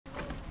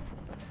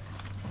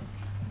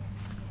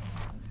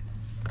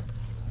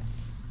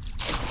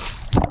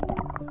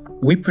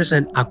we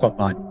present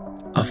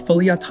AquaBot, a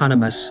fully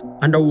autonomous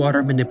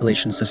underwater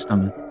manipulation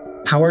system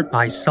powered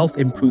by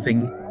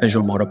self-improving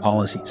visual motor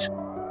policies.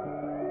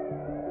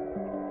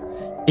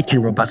 It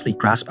can robustly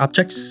grasp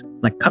objects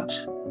like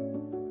cups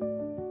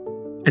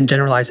and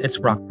generalize its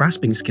rock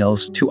grasping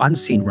skills to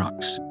unseen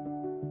rocks.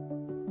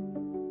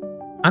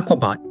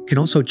 AquaBot can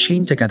also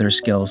chain together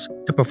skills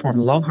to perform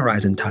long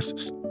horizon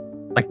tasks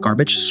like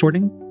garbage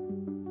sorting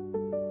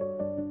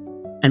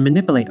and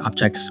manipulate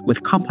objects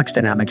with complex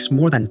dynamics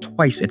more than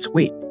twice its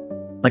weight,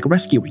 like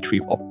rescue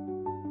retrieval.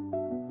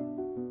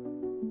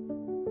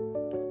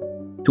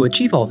 To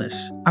achieve all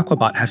this,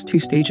 AquaBot has two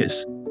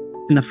stages.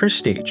 In the first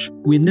stage,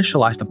 we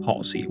initialize the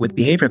policy with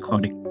behavior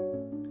cloning.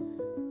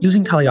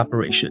 Using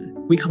teleoperation,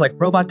 we collect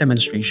robot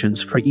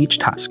demonstrations for each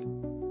task.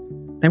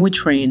 Then we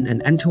train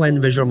an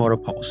end-to-end visual motor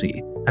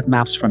policy that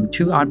maps from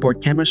 2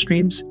 onboard camera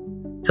streams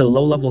to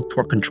low-level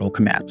torque control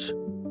commands.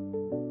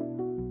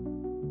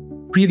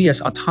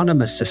 Previous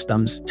autonomous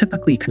systems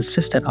typically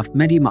consisted of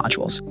many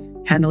modules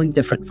handling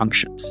different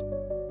functions.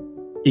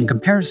 In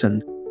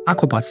comparison,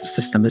 AquaBot's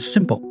system is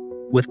simple,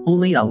 with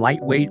only a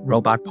lightweight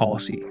robot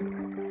policy.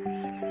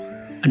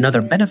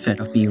 Another benefit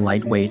of being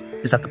lightweight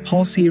is that the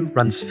policy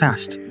runs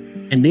fast,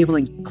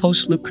 enabling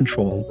closed-loop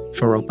control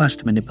for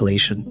robust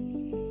manipulation.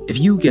 If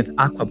you give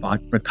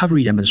AquaBot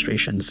recovery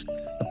demonstrations,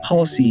 the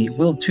policy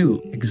will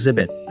too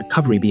exhibit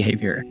recovery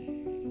behavior.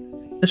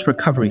 This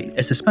recovery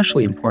is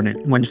especially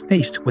important when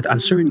faced with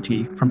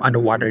uncertainty from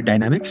underwater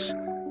dynamics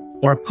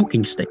or a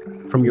poking stick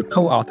from your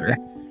co-author.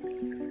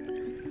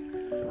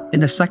 In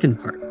the second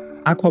part,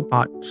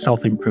 AquaBot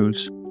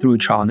self-improves through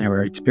trial and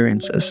error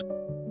experiences.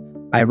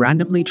 By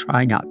randomly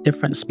trying out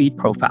different speed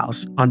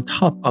profiles on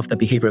top of the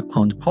behavior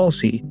cloned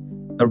policy,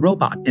 the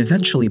robot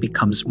eventually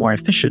becomes more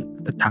efficient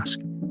at the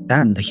task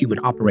than the human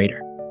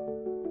operator.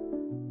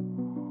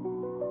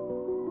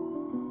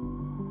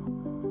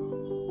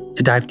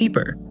 To dive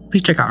deeper,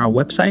 please check out our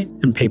website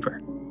and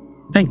paper.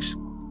 Thanks.